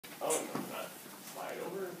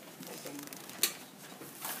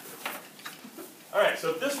Alright, so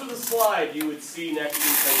if this was a slide you would see next to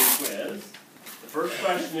each quiz, the first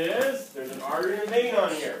question is, there's an artery and a vein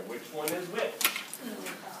on here. Which one is which?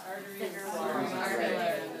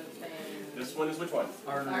 This one is which one?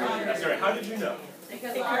 Artery. That's right. How did you know?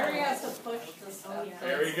 Because the artery has to push the stuff.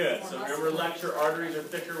 Very good. So remember lecture, arteries are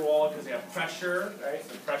thicker wall because they have pressure, right?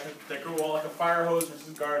 So pressure, thicker wall like a fire hose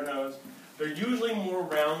versus garden hose. They're usually more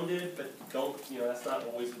rounded, but don't, that's not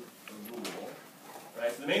always a rule.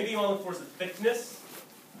 Right? So the main thing you want to look for is the thickness.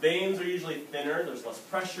 Veins are usually thinner, there's less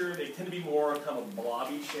pressure, they tend to be more kind of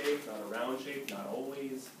blobby shape, not a round shape, not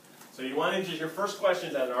always. So you want to just, your first question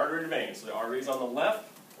is at an artery or vein. So the artery is on the left,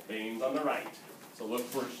 veins on the right. So look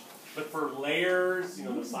for layers,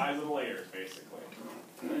 the size of the layers basically.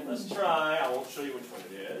 Right, let's try, I won't show you which one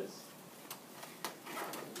it is.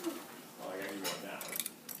 Oh, I gotta give you one now.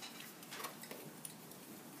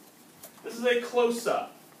 This is a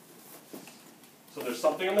close-up. So there's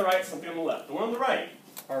something on the right, something on the left. The one on the right.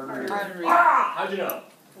 Artery. Ah! How'd you know?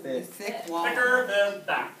 Thick wall. Thicker than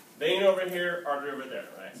that. Vein over here, artery over there,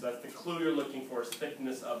 right? So that's the clue you're looking for, is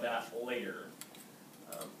thickness of that layer.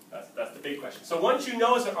 That's the big question. So once you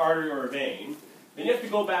know it's an artery or a vein, then you have to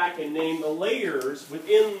go back and name the layers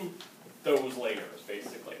within those layers,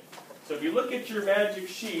 basically. So if you look at your magic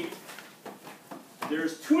sheet,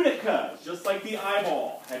 there's tunicas, just like the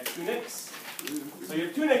eyeball had tunics. So you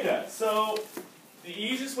have tunica. So the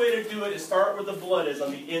easiest way to do it is start where the blood is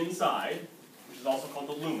on the inside, which is also called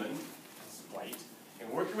the lumen. It's white.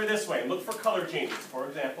 And work your way this way. And look for color changes. For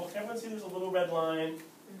example, can everyone see there's a little red line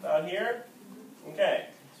out here? Okay.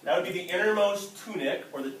 That would be the innermost tunic,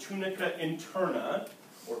 or the tunica interna,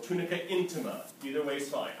 or tunica intima. Either way is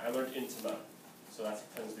fine. I learned intima, so that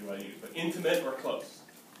tends to be what I use. But intimate or close.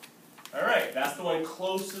 All right, that's the one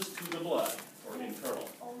closest to the blood, or internal.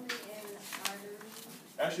 Only in arteries.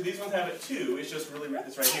 Actually, these ones have it too. It's just really,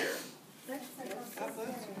 it's right here. That's the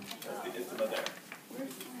intima there.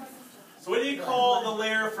 So what do you call the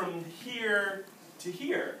layer from here to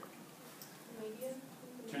here? Media?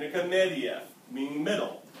 Tunica media, meaning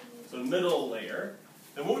middle. So middle layer.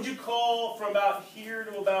 Then what would you call from about here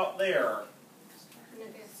to about there?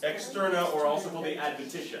 Externa, or also called the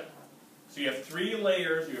adventitia. So you have three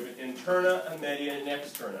layers. You have an interna, a media, and an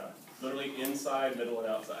externa. Literally inside, middle, and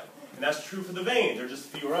outside. And that's true for the veins. There are just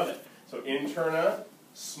fewer of it. So interna,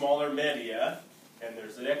 smaller media, and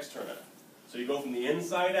there's an externa. So you go from the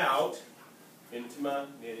inside out, intima,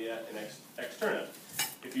 media, and externa.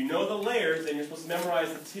 If you know the layers, then you're supposed to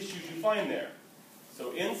memorize the tissues you find there.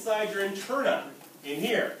 So inside your interna, in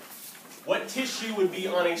here, what tissue would be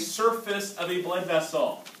on a surface of a blood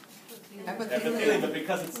vessel? Epithelium. But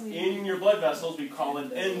because it's in your blood vessels, we call it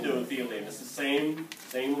endothelium. It's the same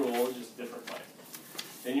rule, just different place.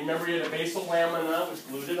 Then you remember you had a basal lamina, which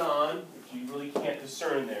glued it on, which you really can't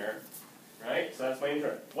discern there. Right? So that's my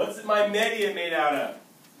interna. What's my media made out of?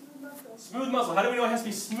 Smooth muscle. How do we know it has to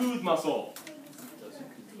be smooth muscle?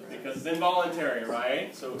 Because it's involuntary,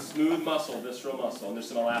 right? So smooth muscle, visceral muscle, and there's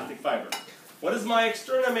some elastic fiber. What is my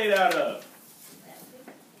externa made out of?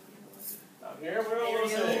 Out here, what are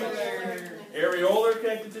those things? Areolar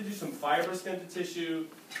connective tissue, some fibrous connective tissue.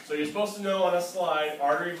 So you're supposed to know on a slide,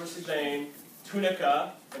 artery versus vein,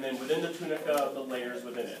 tunica, and then within the tunica, the layers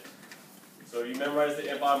within it. So you memorize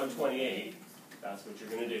the bottom of 28, that's what you're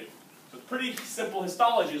going to do. So it's pretty simple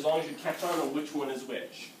histology as long as you catch on to which one is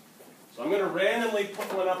which. So I'm going to randomly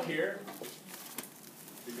put one up here,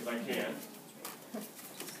 because I can.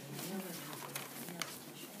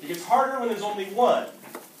 It gets harder when there's only one.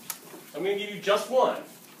 So I'm going to give you just one.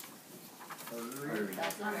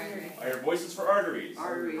 I hear voices for arteries.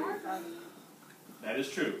 That is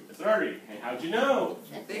true. It's an artery. And how'd you know?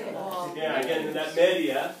 Yeah, again, that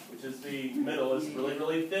media, which is the middle, is really,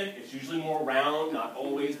 really thick. It's usually more round, not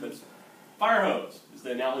always, but fire hose is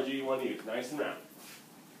the analogy you want to use. Nice and round.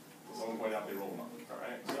 Someone pointed out they roll them up. All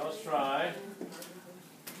right, so let's try.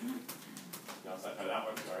 No, it's not that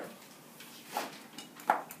one. Sorry.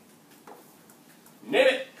 Name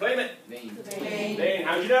it. Claim it. Vein.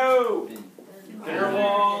 How'd you know? Thinner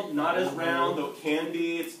wall, not as round, though it can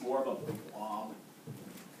be. It's more of a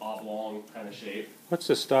oblong kind of shape. What's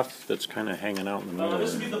the stuff that's kind of hanging out in the middle?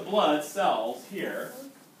 This would be the blood cells here.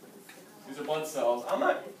 These are blood cells. I'm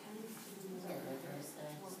not.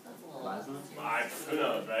 Who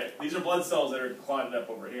knows, right? These are blood cells that are clotted up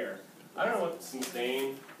over here. I don't know what some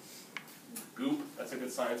stain, goop. That's a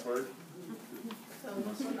good science word. So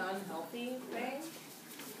this an unhealthy vein?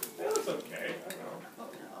 Yeah, that's okay. I don't know.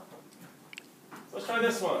 Let's try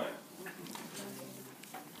this one.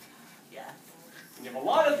 Yeah. You have a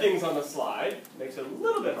lot of things on the slide. Makes it a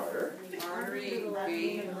little bit harder. Artery,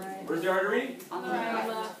 vein. Where's the artery? On the right.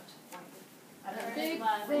 Left. big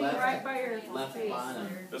thing right by your Left face.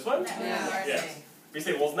 line. This one? Yeah. Yes. You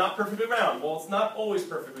say, well, it's not perfectly round. Well, it's not always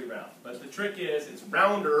perfectly round. But the trick is, it's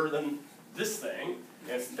rounder than this thing,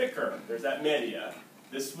 and it's thicker. There's that media.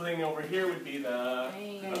 This thing over here would be the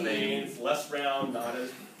vein. It's less round, not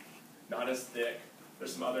as thick.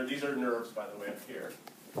 There's some other, these are nerves, by the way, up here.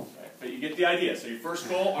 Okay. But you get the idea. So your first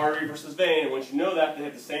goal, artery versus vein, and once you know that, they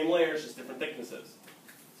have the same layers, just different thicknesses.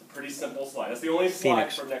 It's a pretty simple slide. That's the only slide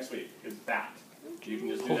Phoenix. for next week, is that. You can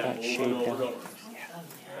just do Pull that that over shape and over and down. over.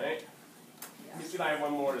 All right? Let me see if I have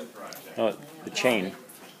one more to throw out there. Oh, the chain.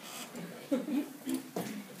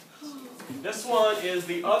 This one is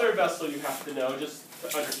the other vessel you have to know, just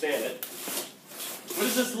to understand it. What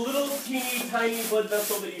is this little teeny tiny blood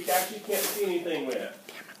vessel that you actually can't see anything with?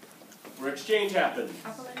 Where exchange happens.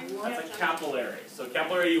 That's a capillary. So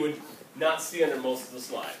capillary you would not see under most of the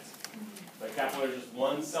slides. The capillary is just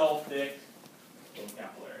one cell thick little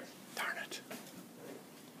capillary. Darn it.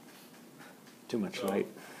 Too much So, light.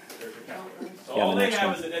 there's your capillary. So Yeah, all the they next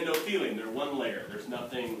have one. is an endothelium. They're one layer. There's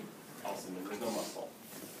nothing else in them. There's no muscle.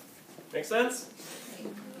 Make sense?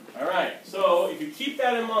 All right. So if you keep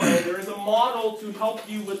that in mind, there is a model to help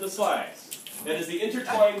you with the slides. That is the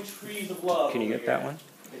intertwined trees of love. Can you over get that here. one?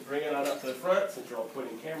 Okay, bring it on up to the front since you're all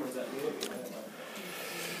pointing cameras at me.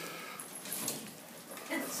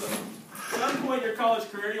 So, at some point in your college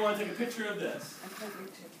career, do you want to take a picture of this?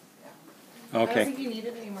 I don't Okay. think you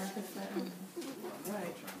needed any markers then.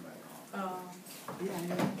 Right.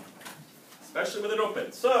 Especially with it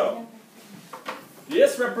open. So,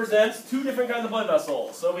 this represents two different kinds of blood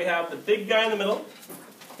vessels. So we have the big guy in the middle,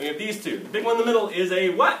 and we have these two. The big one in the middle is a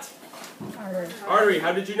what? Artery.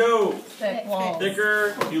 How did you know? Thick walls.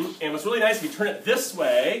 Thicker. And what's really nice, if you turn it this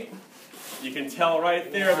way, you can tell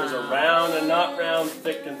right there there's a round and not round,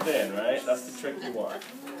 thick and thin, right? That's the trick you want.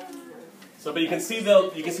 So, but you can see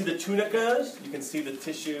the tunicas, you can see the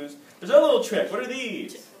tissues. There's another little trick. What are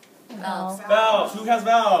these? Valves. Valves. Who has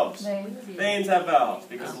valves? Veins. Veins have valves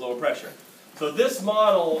because of low pressure. So this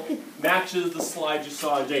model matches the slide you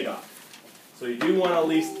saw in JDOC. So you do want to at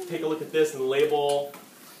least take a look at this and label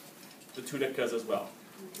the tunicas as well.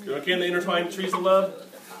 You okay in the intertwined trees of love?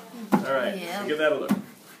 All right, so give that a look.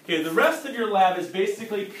 Okay, the rest of your lab is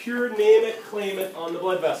basically pure name it, claim it on the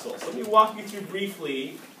blood vessels. So let me walk you through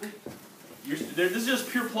briefly. This is just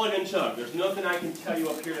pure plug and chug. There's nothing I can tell you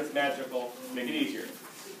up here that's magical. Make it easier.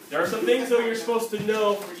 There are some things, though, you're supposed to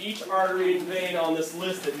know for each artery and vein on this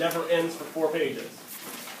list that never ends for 4 pages.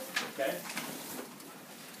 Okay?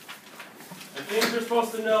 The things you're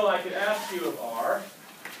supposed to know I could ask you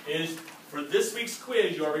is for this week's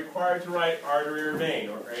quiz, you are required to write artery or vein,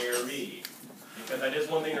 or A or V. Because that is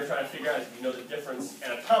one thing they're trying to figure out is if you know the difference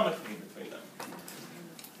anatomically between them.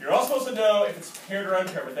 You're also supposed to know if it's paired or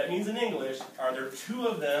unpaired. What that means in English, are there 2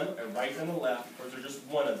 of them, a right and a left, or is there just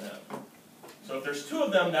 1 of them? So if there's 2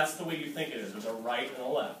 of them, that's the way you think it is. There's a right and a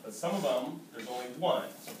left. But some of them, there's only 1.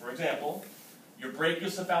 So for example, your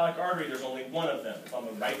brachiocephalic artery, there's only 1 of them. It's on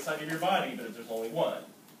the right side of your body, but there's only 1.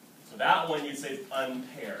 So that one you'd say is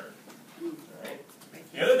unpaired. All right?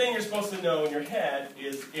 The other thing you're supposed to know in your head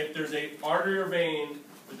is if there's an artery or vein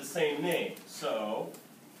with the same name. So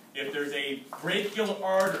if there's a brachial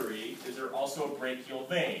artery, is there also a brachial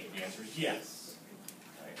vein? The answer is yes.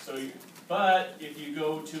 Right? So but if you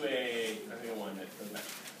go to a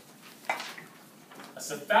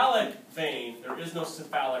cephalic vein, there is no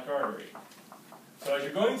cephalic artery. So as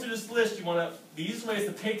you're going through this list, you want to, the easiest way is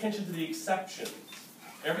to pay attention to the exceptions.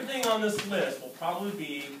 Everything on this list will probably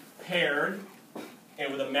be paired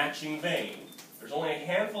and with a matching vein. There's only a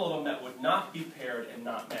handful of them that would not be paired and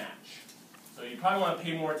not match. So you probably want to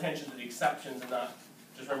pay more attention to the exceptions and not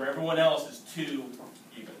just remember everyone else is 2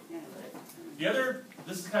 even. Right? The other,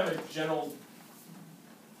 this is kind of a general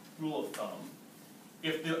rule of thumb.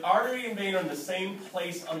 If the artery and vein are in the same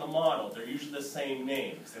place on the model, they're usually the same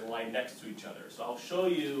name because they lie next to each other. So I'll show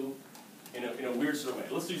you in a weird sort of way.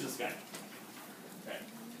 Let's use this guy. Okay.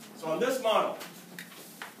 So on this model,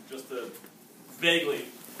 just to vaguely,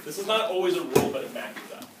 this is not always a rule, but it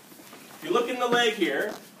matches up. If you look in the leg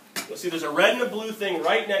here, you'll see there's a red and a blue thing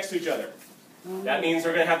right next to each other. That means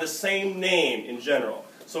they're going to have the same name in general.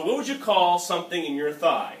 So what would you call something in your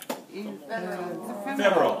thigh?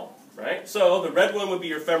 Femoral. Right? So the red one would be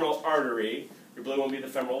your femoral artery. Your blue one would be the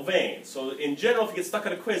femoral vein. So in general, if you get stuck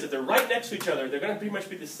on a quiz, if they're right next to each other, they're going to pretty much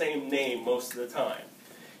be the same name most of the time.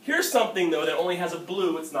 Here's something, though, that only has a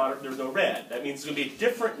blue. There's no red. That means it's going to be a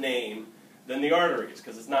different name than the arteries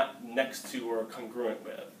because it's not next to or congruent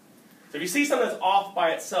with. So if you see something that's off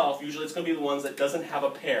by itself, usually it's going to be the ones that doesn't have a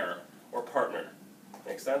pair or partner.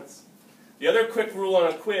 Make sense? The other quick rule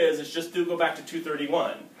on a quiz is just go back to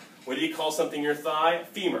 231. What do you call something in your thigh?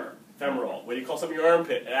 Femur, femoral. What do you call something in your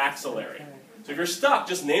armpit? Axillary. So if you're stuck,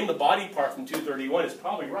 just name the body part from 231. It's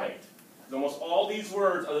probably right. Because almost all these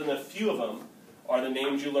words, other than a few of them, are the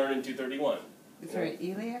names you learn in 231. Is there an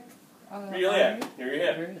iliac? Iliac, near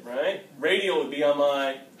your hip, right? Radial would be on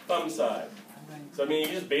my thumb side. So I mean,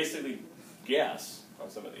 you just basically guess on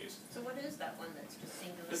some of these. So what is that one that's just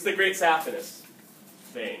singular? This is the great saphenous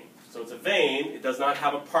vein. So it's a vein, it does not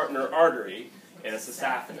have a partner artery, and it's the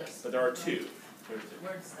saphenous. But there are two.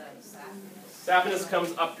 Where's the saphenous? Saphenous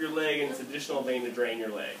comes up your leg, and it's an additional vein to drain your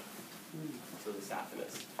leg. So the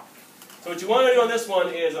saphenous. So what you want to do on this one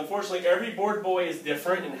is, unfortunately, every board boy is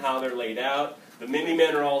different in how they're laid out. The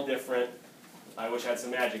mini-men are all different. I wish I had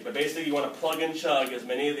some magic. But basically, you want to plug and chug as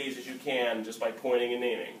many of these as you can just by pointing and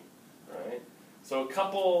naming. Right? So a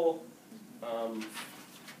couple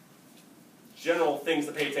general things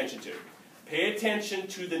to pay attention to. Pay attention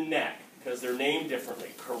to the neck, because they're named differently.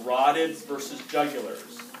 Carotids versus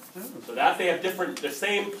jugulars. So that they have different, the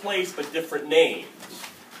same place but different names.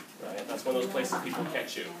 Right? That's one of those places people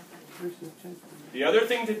catch you. The other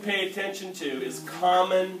thing to pay attention to is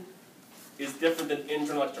common is different than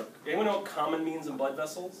internal external. Anyone know what common means in blood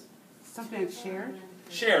vessels? Something shared?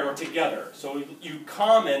 Shared or together. So you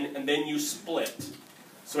common and then you split.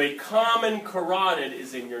 So a common carotid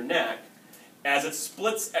is in your neck. As it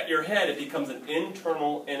splits at your head, it becomes an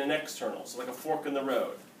internal and an external. So like a fork in the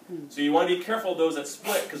road. So you want to be careful of those that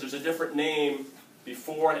split because there's a different name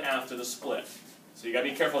before and after the split. So you got to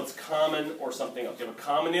be careful it's common or something else. You have a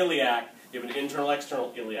common iliac, you have an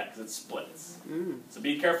internal-external iliac because it splits. So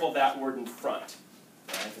be careful of that word in front,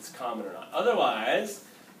 right, if it's common or not. Otherwise,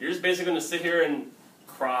 you're just basically going to sit here and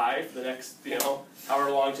cry for the next,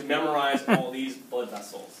 however long to memorize all these blood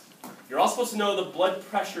vessels. You're also supposed to know the blood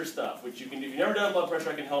pressure stuff, which you can do. If you've never done blood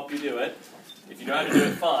pressure, I can help you do it. If you know how to do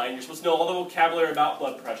it, fine. You're supposed to know all the vocabulary about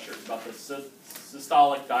blood pressure, about the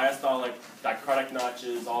systolic, diastolic, dichrotic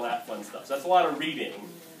notches, all that fun stuff. So that's a lot of reading.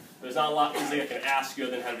 There's not a lot easily I can ask you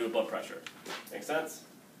other than how to do a blood pressure. Make sense?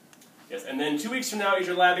 Yes, and then 2 weeks from now is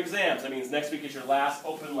your lab exams. That means next week is your last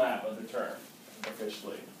open lab of the term,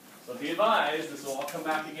 officially. So be advised, this will all come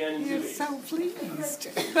back again in 2 You're weeks. so pleased.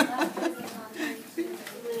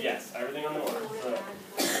 Yes, everything on the order. So,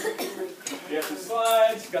 you have some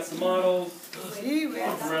slides, you got some models. Gee whiz.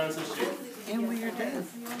 Walk around some sheet. And we are done.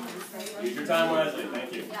 Use your time wisely.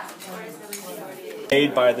 Thank you.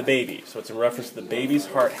 Made by the baby. So it's in reference to the baby's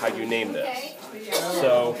heart, how you name this.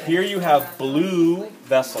 So here you have blue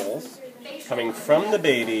vessels coming from the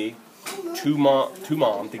baby to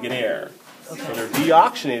mom to get air. So they're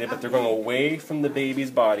deoxygenated, but they're going away from the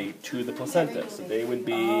baby's body to the placenta. So they would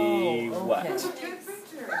be what?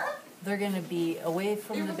 They're going to be away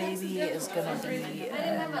from the baby is going to be...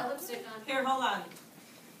 Here, hold on.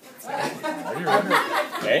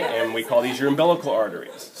 Okay, and we call these your umbilical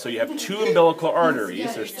arteries. So you have two umbilical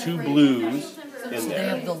arteries. There's two blues in They there.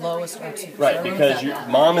 have the lowest artery. Right, because your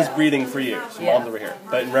mom is breathing for you. So mom's over here.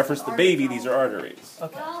 But in reference to the baby, these are arteries.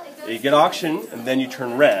 Okay. You get oxygen, and then you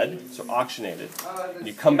turn red, so oxygenated. And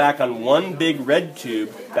you come back on one big red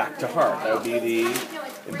tube back to heart. That would be the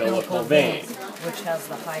umbilical vein. Which has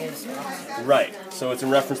the highest oxygen. Right, so it's in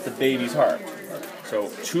reference to baby's heart. So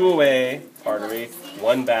two away artery,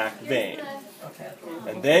 one back vein. Okay.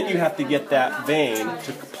 And then you have to get that vein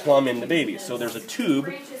to plumb in the baby. So there's a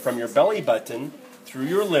tube from your belly button through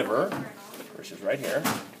your liver, which is right here,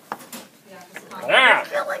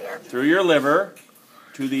 through your liver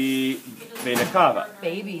to the vena cava.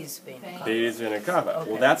 Baby's vein. Baby's vena cava.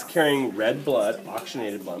 Well, that's carrying red blood,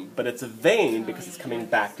 oxygenated blood, but it's a vein because it's coming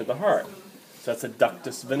back to the heart. So that's a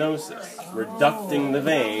ductus venosus. We're ducting the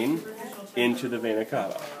vein into the vena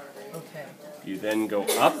cava. Okay. You then go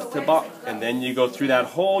up to and then you go through that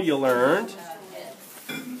hole you learned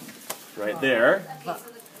right there.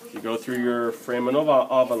 You go through your foramen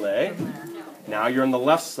ovale. Now you're on the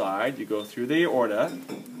left side. You go through the aorta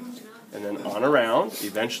and then on around.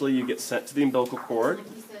 Eventually you get sent to the umbilical cord,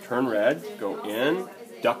 turn red, go in,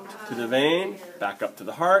 duct to the vein, back up to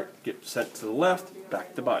the heart, get sent to the left,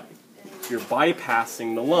 back to the body. You're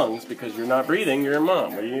bypassing the lungs because you're not breathing, you're a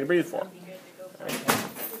mom. What do you need to breathe for?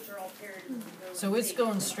 So it's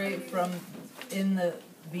going straight from in the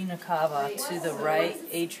vena cava to the right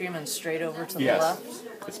atrium and straight over to the left? Yes,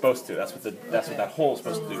 it's supposed to. That's what that hole is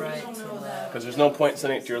supposed to do. Right to the left. Because there's no point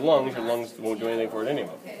sending it to your lungs. Your lungs won't do anything for it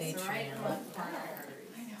anyway. Atrium.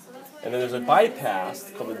 And then there's a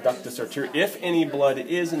bypass called the ductus arteriosus. If any blood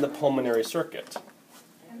is in the pulmonary circuit,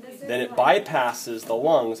 Then it bypasses the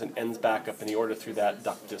lungs and ends back up in the aorta through that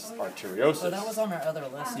ductus arteriosus. So that was on our other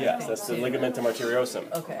list. I Yes, think, that's the too. ligamentum arteriosum.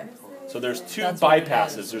 Okay. So there's two That's what it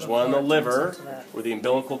bypasses. is There's one in the before it turns liver into that. where the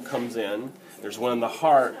umbilical comes in. There's one in the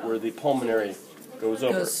heart where the pulmonary goes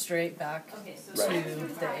over. Goes straight back to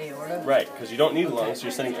the aorta. Right, because you don't need lungs, so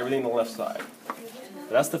you're sending everything to the left side.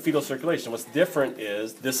 But that's the fetal circulation. What's different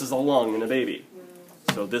is this is a lung in a baby.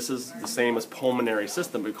 So this is the same as pulmonary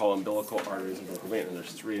system. We call umbilical arteries and umbilical vein, and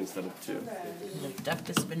there's 3 instead of 2. The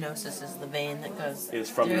ductus venosus is the vein that goes It's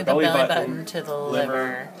from through your the belly belly button, to the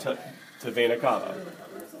liver. to vena cava,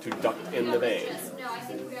 to duct in the vein.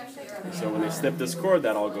 So when they snip this cord,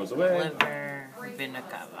 that all goes away. Liver, vena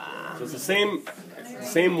cava. So it's the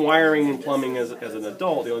same wiring and plumbing as an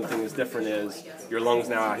adult. The only thing that's different is your lungs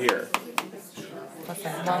now out here.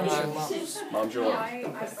 Lungs or lungs? Mom's your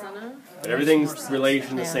lung. But everything's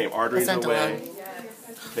relation the same. Arteries Placenta away,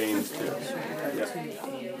 veins too. Yep.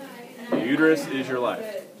 The uterus is your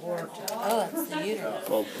life. Oh, that's the uterus.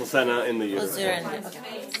 Well, placenta in the uterus. Okay.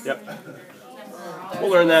 Yep.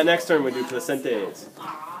 We'll learn that next term when we do placentae.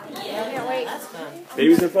 That's fun.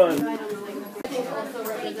 Babies are fun.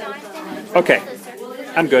 Okay,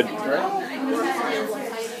 I'm good.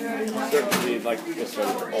 Certainly like this one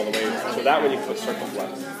all the way. So that one you put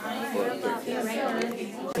circumflex.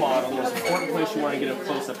 Model, the most important place you want to get a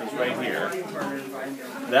close-up is right here.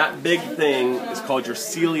 That big thing is called your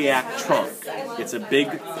celiac trunk. It's a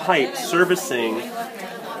big pipe servicing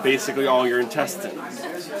basically all your intestines.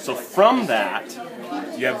 So from that,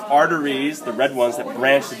 you have arteries, the red ones, that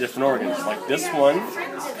branch to different organs. Like this one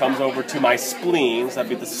comes over to my spleen, so that'd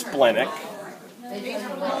be the splenic.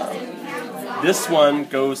 This one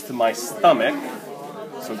goes to my stomach,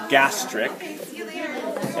 so gastric.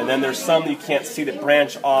 And then there's some that you can't see that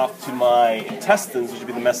branch off to my intestines, which would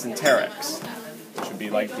be the mesenterics, which would be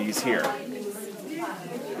like these here.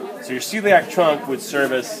 So your celiac trunk would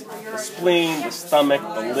service the spleen, the stomach,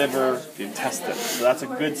 the liver, the intestines. So that's a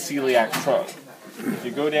good celiac trunk. If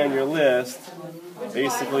you go down your list,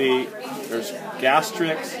 basically there's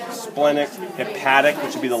gastric, splenic, hepatic,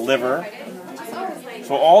 which would be the liver.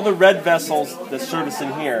 So all the red vessels that service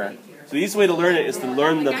in here. So the easy way to learn it is to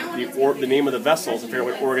learn the name of the vessels and figure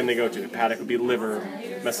out what organ they go to. Hepatic would be liver,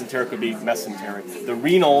 mesenteric would be mesenteric. The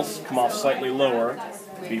renals come off slightly lower,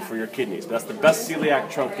 would be for your kidneys. But that's the best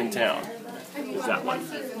celiac trunk in town, is that one.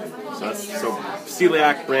 So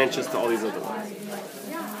celiac branches to all these other ones.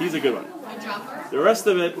 He's a good one. The rest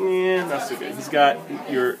of it, not so good. He's got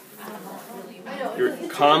your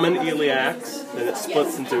common iliacs, then it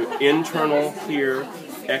splits into internal here,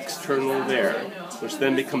 external there, which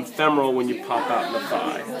then become femoral when you pop out in the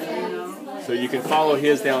thigh. So you can follow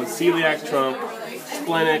his down celiac trunk,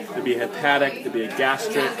 splenic, to be hepatic, to be a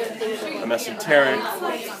gastric, a mesenteric,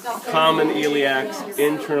 common iliacs,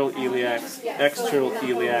 internal iliacs, external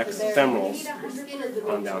iliacs, femorals,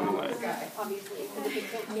 on down the line.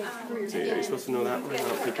 So are you supposed to know that one? I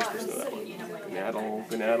don't think you're supposed to know that one.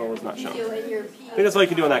 Gonadal is not shown. I think that's all you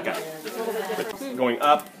can do on that guy. But going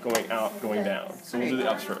up, going out, going down. So we'll do the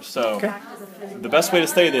ups first. So the best way to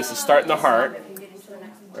study this is start in the heart,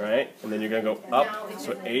 all right? And then you're going to go up,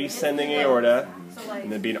 so ascending aorta,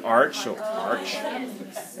 and then be an arch, so arch.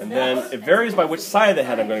 And then it varies by which side of the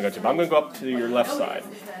head I'm going to go to, but I'm going to go up to your left side.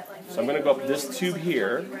 So I'm going to go up this tube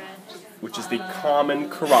here, which is the common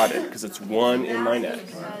carotid, because it's one in my neck.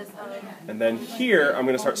 And then here, I'm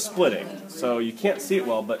going to start splitting. So you can't see it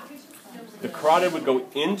well, but the carotid would go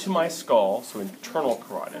into my skull, so internal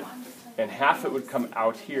carotid, and half it would come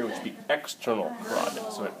out here, which would be external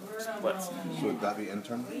carotid, so it splits. So would that be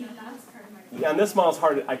internal? Yeah, and this model's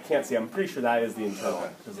hard, I can't see. I'm pretty sure that is the internal,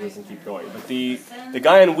 because it doesn't keep going. But the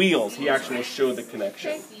guy on wheels, he actually will show the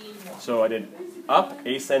connection. So I did up,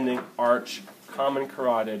 ascending, arch, common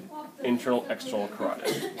carotid, internal, external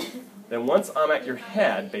carotid. Then once I'm at your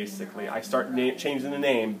head, basically, I start changing the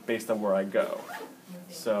name based on where I go.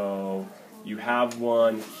 So you have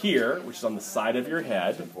one here, which is on the side of your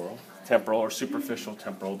head. Temporal or superficial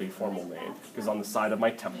temporal would be formal name, because on the side of my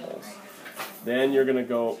temples. Then you're going to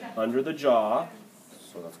go under the jaw.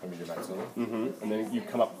 So that's going to be your maxilla? And then you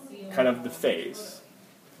come up kind of the face,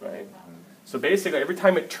 right? So basically, every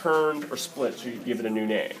time it turned or splits, you give it a new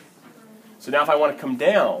name. So now if I want to come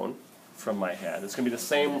down from my head, it's going to be the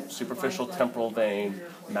same superficial temporal vein,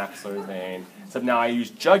 maxillary vein, except now I use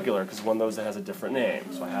jugular because one of those that has a different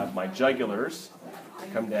name. So I have my jugulars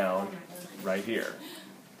come down right here.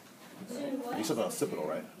 You said the occipital,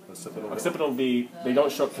 right? The occipital. Occipital would be, they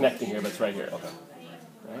don't show up connecting here, but it's right here. Okay.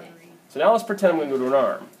 Right? So now let's pretend I'm going to go to an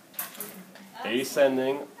arm.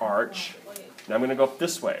 Ascending, arch, Now I'm going to go up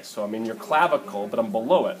this way. So I'm in your clavicle, but I'm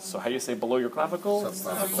below it. So how do you say below your clavicle?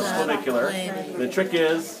 Subclavicular. The trick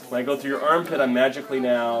is, when I go through your armpit, I'm magically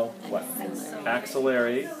now, what?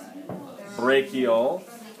 Axillary, brachial,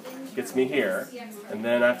 gets me here. And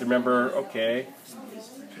then I have to remember, okay,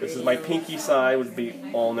 this is my pinky side, would be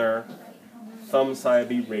ulnar, thumb side would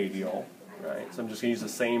be radial, right? So I'm just going to use the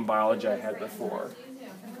same biology I had before.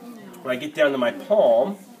 When I get down to my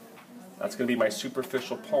palm, that's going to be my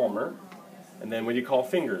superficial palmar. And then what do you call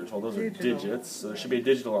fingers? Well, those are digits, so there should be a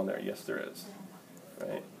digital on there. Yes, there is.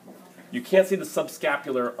 Right? You can't see the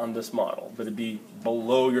subscapular on this model, but it'd be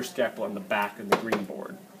below your scapula on the back of the green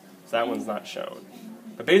board. So that one's not shown.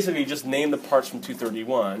 But basically, you just name the parts from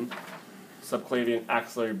 231, subclavian,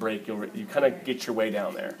 axillary, brachial. You kind of get your way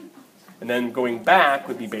down there. And then going back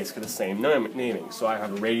would be basically the same naming. So I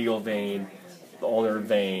have a radial vein, the ulnar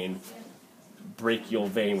vein, brachial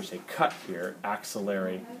vein, which they cut here,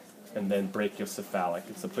 axillary, and then brachiocephalic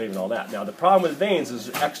and subclavian and all that. Now the problem with veins is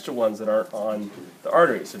there's extra ones that aren't on the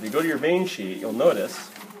arteries. So if you go to your vein sheet, you'll notice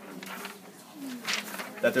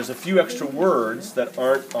that there's a few extra words that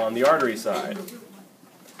aren't on the artery side.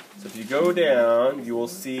 So if you go down, you will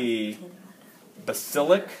see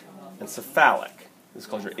basilic and cephalic. This is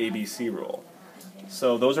called your ABC rule.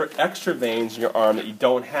 So those are extra veins in your arm that you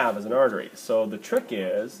don't have as an artery. So the trick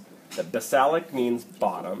is that basalic means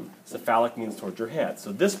bottom, cephalic means towards your head.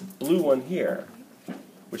 So this blue one here,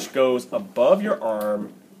 which goes above your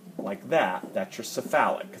arm like that, that's your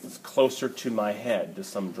cephalic, because it's closer to my head, to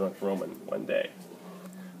some drunk Roman one day.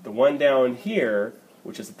 The one down here,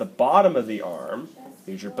 which is at the bottom of the arm,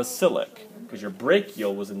 is your basilic, because your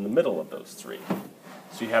brachial was in the middle of those three.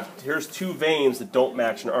 So you have, here's two veins that don't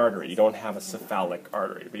match an artery. You don't have a cephalic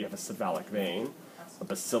artery, but you have a cephalic vein, a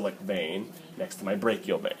basilic vein, next to my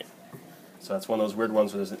brachial vein. So that's one of those weird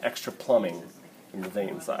ones where there's an extra plumbing in the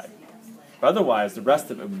vein side. But otherwise, the rest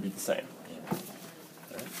of it would be the same.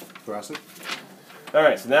 Thoracic? All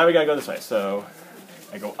right, so now we got to go this way. So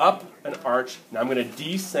I go up an arch. Now I'm going to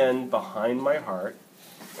descend behind my heart.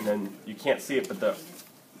 And then you can't see it, but the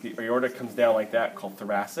aorta comes down like that, called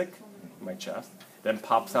thoracic, in my chest. Then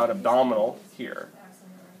pops out abdominal here.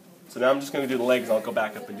 So now I'm just going to do the legs. I'll go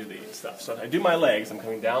back up and do the stuff. So if I do my legs, I'm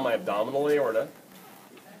coming down my abdominal aorta.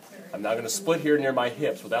 I'm now going to split here near my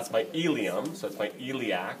hips. Well, that's my ilium, so it's my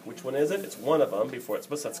iliac. Which one is it? It's one of them. Before it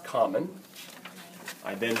splits, that's common.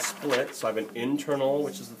 I then split, so I have an internal,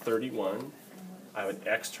 which is the 31. I have an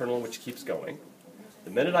external, which keeps going.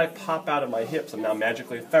 The minute I pop out of my hips, I'm now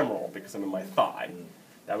magically ephemeral because I'm in my thigh.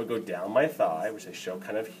 That would go down my thigh, which I show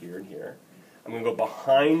kind of here and here. I'm going to go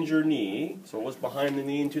behind your knee. So what was behind the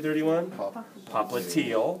knee in 231?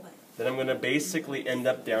 Popliteal. Then I'm going to basically end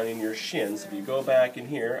up down in your shins. If you go back in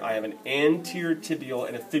here, I have an anterior tibial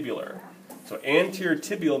and a fibular. So anterior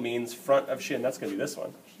tibial means front of shin. That's going to be this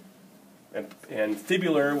one. And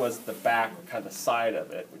fibular was the back, or kind of the side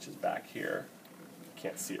of it, which is back here. You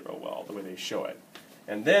can't see it real well, the way they show it.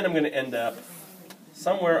 And then I'm going to end up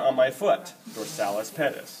somewhere on my foot, dorsalis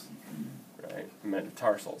pedis, right?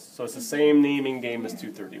 Metatarsals. So it's the same naming game as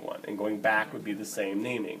 231, and going back would be the same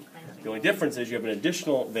naming. The only difference is you have an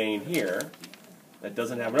additional vein here that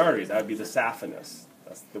doesn't have an artery. That would be the saphenous.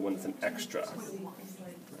 That's the one that's an extra.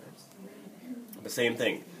 The same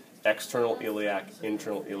thing. External iliac,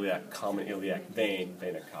 internal iliac, common iliac vein,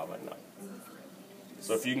 vena cava nut.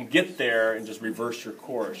 So if you can get there and just reverse your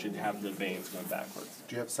course, you'd have the veins going backwards.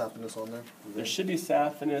 Do you have saphenous on there? There should be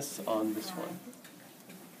saphenous on this one.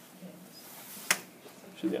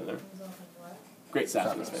 Should be on there. Great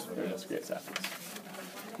saphenous. There it is, great saphenous.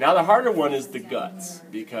 Now the harder one is the guts,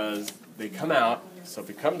 because they come out. So if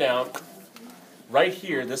we come down, right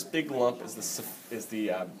here, this big lump is the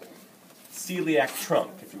celiac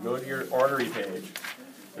trunk. If you go to your artery page,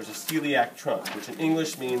 there's a celiac trunk, which in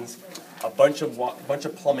English means a bunch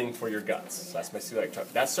of plumbing for your guts. So that's my celiac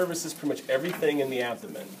trunk. That services pretty much everything in the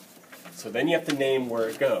abdomen. So then you have to name where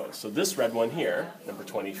it goes. So this red one here, number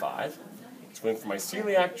 25, it's going from my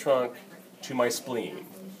celiac trunk to my spleen.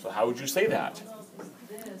 So how would you say that?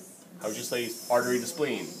 How would you say artery to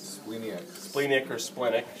spleen? Spleniac. Splenic or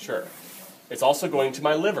splenic, sure. It's also going to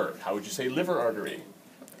my liver. How would you say liver artery?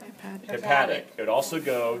 Hepatic. It would also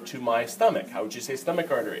go to my stomach. How would you say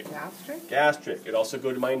stomach artery? Gastric? Gastric. It would also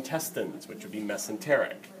go to my intestines, which would be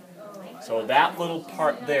mesenteric. So that little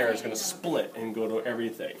part there is going to split and go to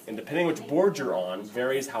everything. And depending which board you're on,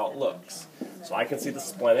 varies how it looks. So I can see the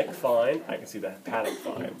splenic fine. I can see the hepatic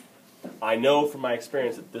fine. I know from my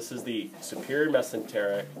experience that this is the superior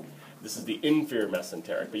mesenteric. This is the inferior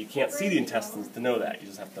mesenteric. But you can't see the intestines to know that. You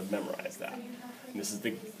just have to memorize that. And this is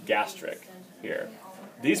the gastric here.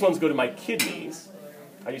 These ones go to my kidneys,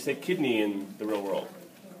 How do you say kidney in the real world?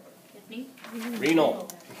 Renal.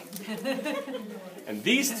 And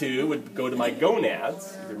these two would go to my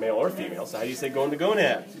gonads, either male or female. So how do you say go into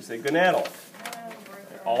gonads? You say gonadal.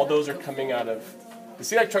 And all those are coming out of the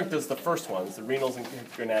celiac trunk does the first ones. The renals and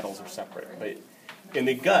gonadals are separate. But in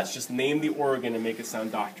the guts, just name the organ and make it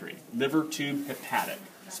sound doctory. Liver tube hepatic,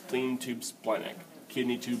 spleen tube splenic,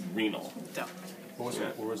 kidney tube renal. What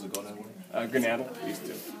was the gonad one? Gonadal, these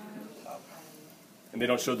two. And they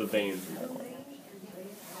don't show the veins in that one.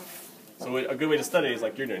 So a good way to study is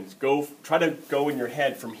like you're doing. Try to go in your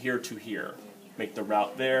head from here to here. Make the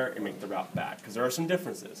route there and make the route back. Because there are some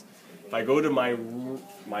differences. If I go to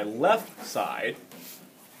my left side,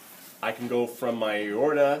 I can go from my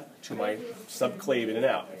aorta to my subclave in and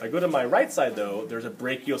out. If I go to my right side, though, there's a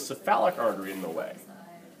brachiocephalic artery in the way.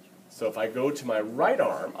 So if I go to my right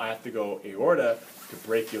arm, I have to go aorta to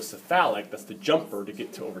brachiocephalic. That's the jumper to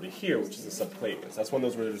get to over to here, which is the subclavian. So that's one of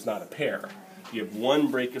those where there's not a pair. You have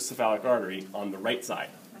one brachiocephalic artery on the right side.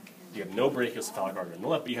 You have no brachiocephalic artery on the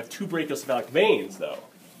left, but you have two brachiocephalic veins, though,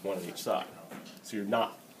 one on each side. So you're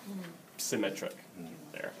not symmetric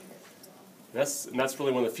there. And that's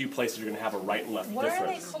really one of the few places you're going to have a right and left Why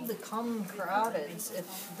difference. are they called the common carotids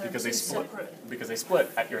if they're Because they two split. separate? Because they split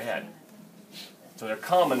at your head. So they're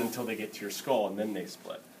common until they get to your skull, and then they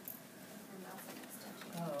split.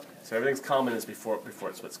 Oh, okay. So everything's common is before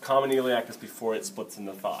it splits. Common iliac is before it splits in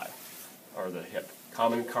the thigh or the hip.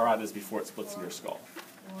 Common carotid is before it splits in your skull.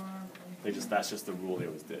 That's just the rule they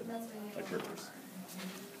always did, like rivers.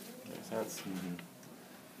 Make sense? Mm-hmm.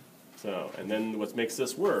 So, and then what makes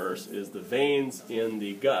this worse is the veins in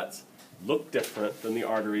the guts look different than the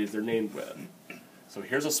arteries they're named with. So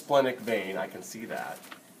here's a splenic vein, I can see that.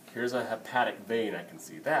 Here's a hepatic vein, I can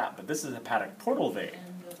see that. But this is a hepatic portal vein.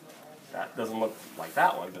 That doesn't look like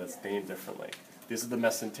that one, but it's named differently. These are the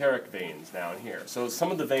mesenteric veins down here. So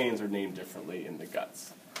some of the veins are named differently in the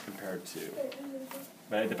guts compared to.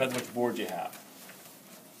 But it depends which board you have.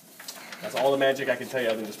 That's all the magic I can tell you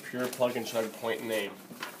other than just pure plug and chug, point and name.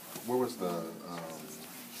 Where was the?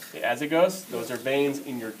 As it goes, those are veins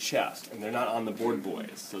in your chest, and they're not on the board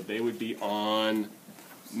boys. So they would be on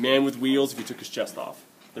Man with Wheels if you took his chest off.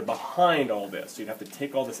 They're behind all this, so you'd have to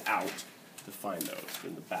take all this out to find those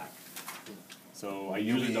in the back. So I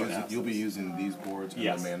usually don't ask You'll be those. using these boards and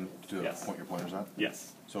Yes. the man to Yes. point your pointers at?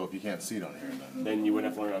 Yes. So if you can't see it on here, Then you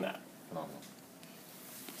wouldn't have to learn on that. phenomenal.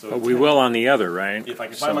 So But we will on the other, right? If I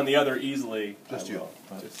can find them on the other easily, Just I you. will.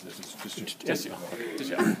 Just you. Just you. Just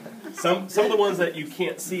you. Some of the ones that you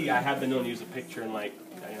can't see, I have been known to use a picture and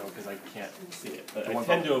because I can't see it. But I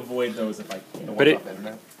tend to avoid those if I can. But it,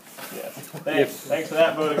 Yes. Thanks for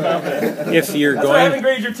that vote of confidence. if you're That's why I haven't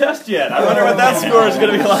going, graded your test yet. I wonder what that score is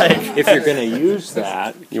going to be like. if you're going to use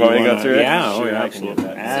that, You want me to go wanna- through it? Yeah, Sure, oh, yeah, I can do absolutely,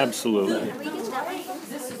 that. absolutely.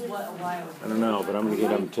 I don't know, but I'm going to get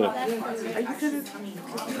them to. Are you gonna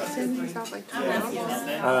send these out like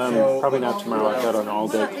tomorrow? Probably not tomorrow. I've got an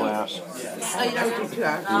all-day class. Oh, you don't do 2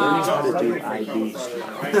 hours? Learning how to do IDs.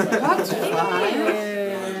 That's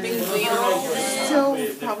fine.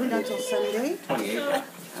 So, probably not till Sunday?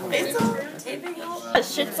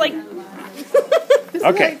 Shit's like,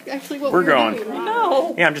 Okay, Actually, what we're going.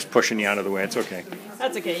 no. Yeah, I'm just pushing you out of the way. It's okay.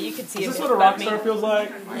 That's okay, you can see Is it this what a rock star feels like?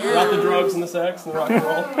 Without the drugs and the sex and the rock and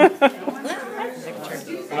roll?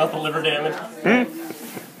 Without the liver damage?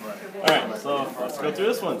 Alright, so let's go through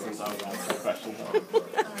this one since I was asking questions.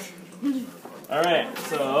 Alright,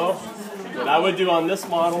 so what I would do on this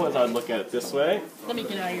model is I'd look at it this way. Let me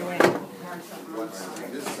get out of your way.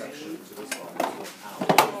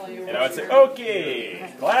 And I would say,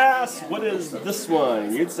 okay, class, what is this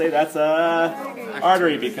one? You'd say that's a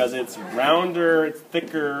artery because it's rounder, it's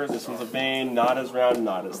thicker. This one's a vein, not as round,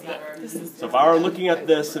 not as thick. So if I were looking at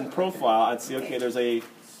this in profile, I'd see, okay, there's a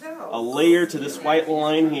layer to this white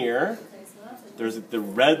line here. There's the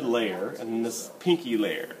red layer and then this pinky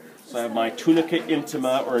layer. So I have my tunica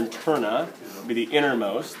intima or interna, would be the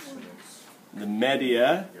innermost. The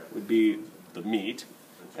media would be the meat.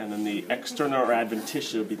 And then the externa or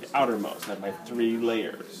adventitia would be the outermost. I have my 3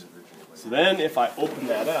 layers. So then if I open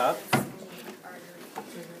that up,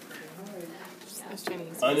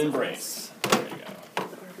 unembrace. There you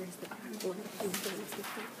go.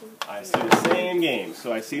 I see the same game.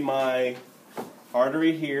 So I see my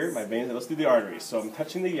artery here, my veins. Let's do the arteries. So I'm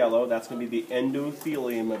touching the yellow. That's going to be the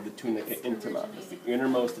endothelium of the tunica intima. It's the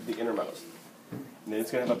innermost of the innermost. And then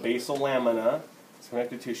it's going to have a basal lamina. It's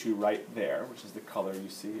connective tissue right there, which is the color you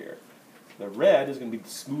see here. The red is going to be the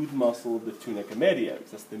smooth muscle of the tunica media,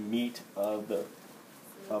 because that's the meat of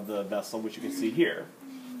the vessel, which you can see here.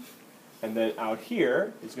 And then out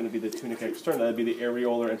here is going to be the tunica externa. That'd be the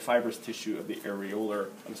areolar and fibrous tissue of the the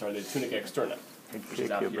tunica externa, which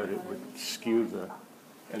is out But here. it would skew the.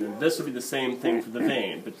 And then this would be the same thing for the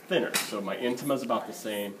vein, but thinner. So my intima is about the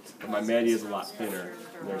same, but my media is a lot thinner.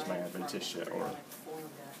 And there's my adventitia or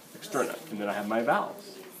externa. And then I have my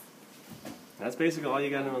valves. And that's basically all you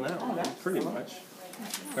got to know on that one, pretty much.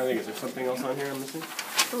 I think, is there something else on here I'm missing?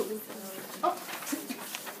 Oh.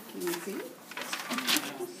 Can you see?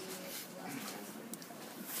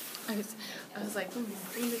 I was like, I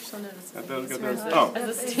wonder if she'll notice. Oh, As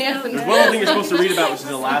a stand. there's one more thing you're supposed to read about, which is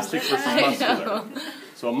elastic versus muscular.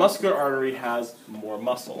 So a muscular artery has more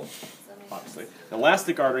muscle, obviously. An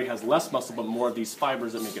elastic artery has less muscle, but more of these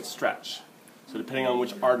fibers that make it stretch. So depending on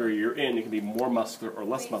which artery you're in, it can be more muscular or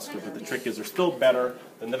less muscular, but the trick is they're still better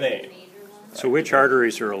than the vein. So which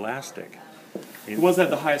arteries are elastic? The ones that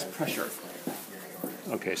have the highest pressure.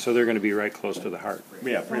 Okay, so they're going to be right close to the heart.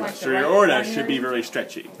 Yeah, pretty much. So your aorta should be very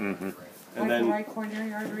stretchy. Mm-hmm. And then, right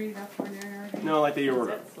coronary artery, left coronary artery. no, like the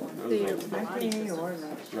aorta.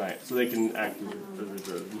 Aorta. Right, so they can act as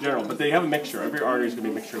in general, but they have a mixture. Every artery is going to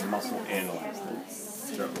be a mixture of muscle and elastic.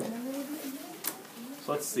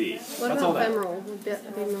 So let's see. What That's all about that. femoral? Would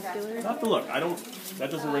that be muscular? I'll have to look. That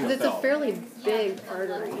doesn't ring a It's a bell. fairly big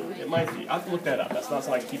artery. It might be. I'll have to look that up. That's not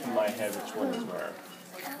something I keep in my head which one is where.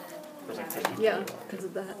 Of course I could. Yeah, because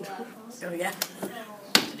of that. Oh yeah.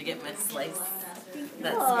 Did you get my slice?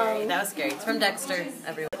 That's scary. That was scary. It's from Dexter.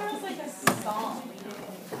 Everyone.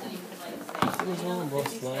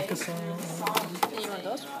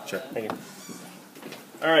 Sure. Thank you.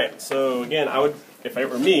 All right. So again, if it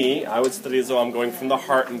were me, I would study as though I'm going from the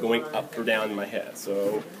heart and going up or down in my head.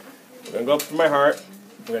 So I'm going to go up from my heart.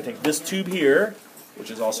 I'm going to take this tube here,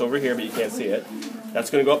 which is also over here, but you can't see it. That's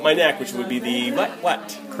going to go up my neck, which would be the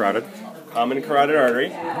what? Carotid. Common carotid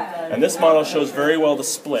artery. And this model shows very well the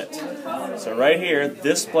split. So right here,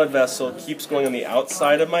 this blood vessel keeps going on the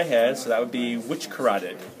outside of my head, so that would be which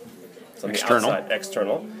carotid? It's on External. the outside,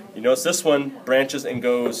 external. You notice this one branches and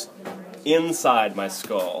goes inside my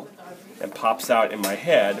skull and pops out in my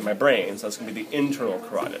head, in my brain, so that's going to be the internal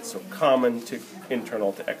carotid. So common to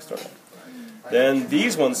internal to external. Then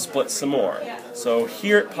these ones split some more. So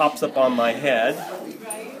here it pops up on my head,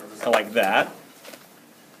 kind of like that.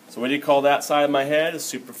 So what do you call that side of my head? A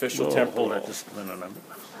superficial temporal. Hold it. Just, no.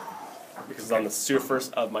 Because it's on the surface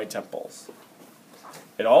of my temples.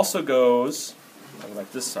 It also goes,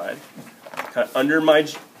 like this side, kind of under my,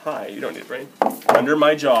 you don't need a brain, under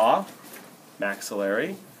my jaw,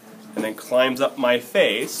 maxillary, and then climbs up my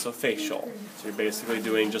face, so facial. So you're basically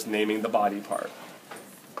doing just naming the body part.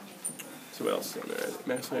 So what else is there?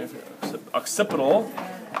 Maxillary, occipital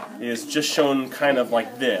is just shown kind of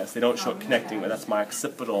like this. They don't show it connecting, but that's my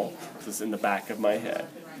occipital. This is in the back of my head.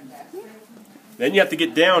 Then you have to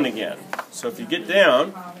get down again. So if you get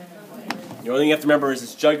down, the only thing you have to remember is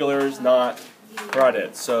it's jugulars, not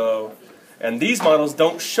carotid. So, and these models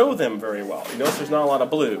don't show them very well. You notice there's not a lot of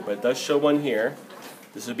blue, but it does show one here.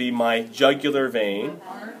 This would be my jugular vein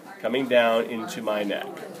coming down into my neck.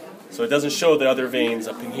 So it doesn't show the other veins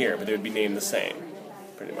up in here, but they would be named the same,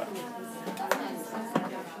 pretty much.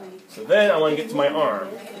 So then I want to get to my arm.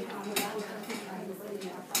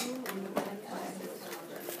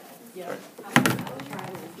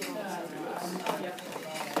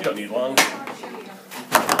 You don't need lungs.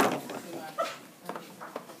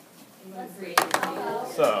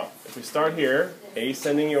 So, if we start here,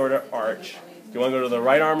 ascending aorta arch. Do you want to go to the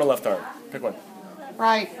right arm or left arm? Pick one.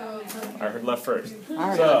 Right. I heard left first. I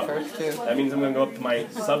heard So, that first too. that means I'm going to go up to my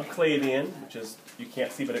subclavian, which is, you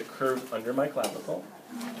can't see, but it curves under my clavicle.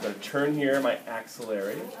 I'm going to turn here, my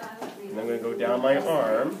axillary, and I'm going to go down my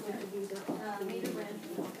arm.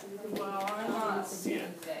 See it.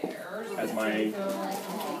 As my...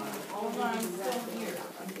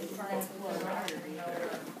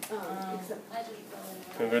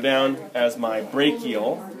 I'm going to go down as my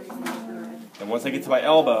brachial. And once I get to my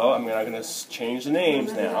elbow, I'm going to change the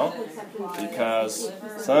names now, because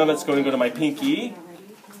some of it's going to go to my pinky,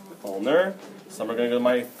 ulnar, some are going to go to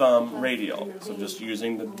my thumb, radial. So just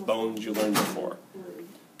using the bones you learned before.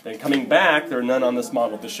 Then coming back, there are none on this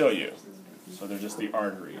model to show you. So they're just the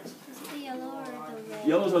arteries. The yellow or the red?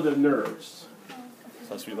 Yellows are the nerves. So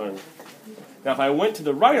that's what we learned. Now if I went to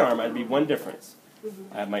the right arm, I'd be one difference.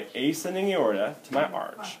 I have my ascending aorta to my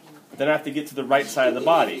arch. But then I have to get to the right side of the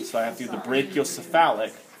body, so I have to do the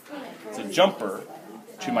brachiocephalic. It's a jumper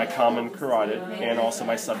to my common carotid and also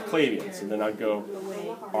my subclavian. So then I'd go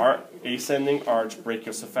ascending arch,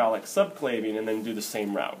 brachiocephalic, subclavian, and then do the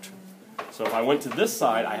same route. So if I went to this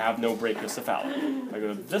side, I have no brachiocephalic. If I go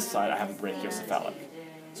to this side, I have a brachiocephalic.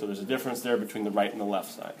 So there's a difference there between the right and the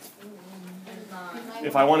left side.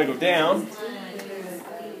 if I want to go down,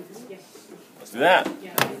 let's do that.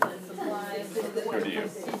 Or do you?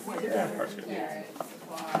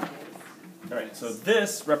 All right, so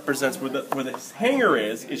this represents where the hanger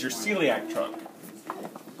is your celiac trunk.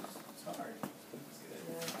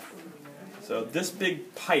 So this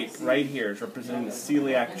big pipe right here is representing the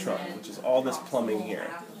celiac trunk, which is all this plumbing here.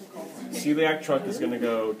 Celiac trunk is going to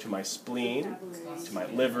go to my spleen, to my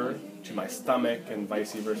liver, to my stomach, and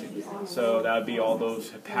vice versa. So that would be all those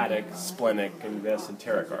hepatic, splenic, and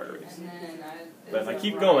mesenteric arteries. But if I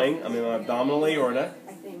keep going, I'm in my abdominal aorta.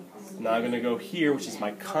 Now I'm going to go here, which is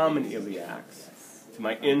my common iliacs, to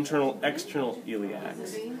my internal, external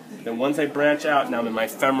iliacs. Then once I branch out, now I'm in my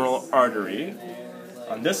femoral artery.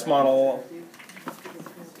 On this model,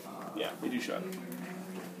 yeah, they do show it.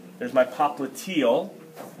 There's my popliteal,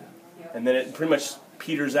 and then it pretty much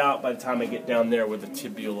peters out by the time I get down there with the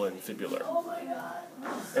tibial and fibular.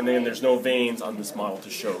 And then there's no veins on this model to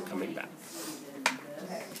show coming back.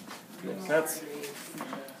 Makes sense?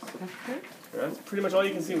 That's pretty much all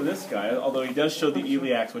you can see with this guy, although he does show the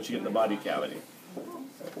iliacs once you get in the body cavity.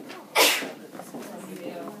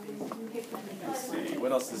 Let's see,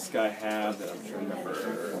 what else does this guy have that I'm trying to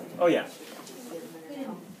remember? Oh yeah.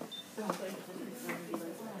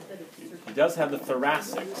 He does have the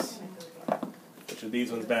thoracics, which are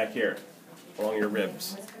these ones back here, along your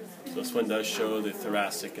ribs. So this one does show the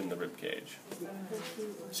thoracic and the rib cage.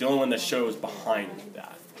 It's the only one that shows behind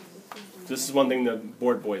that. This is one thing the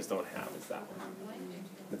board boys don't have, is that one.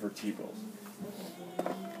 The vertebrals.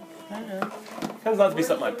 Tends not to be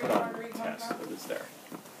something I put on test, but it's there.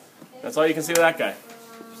 That's all you can see with that guy.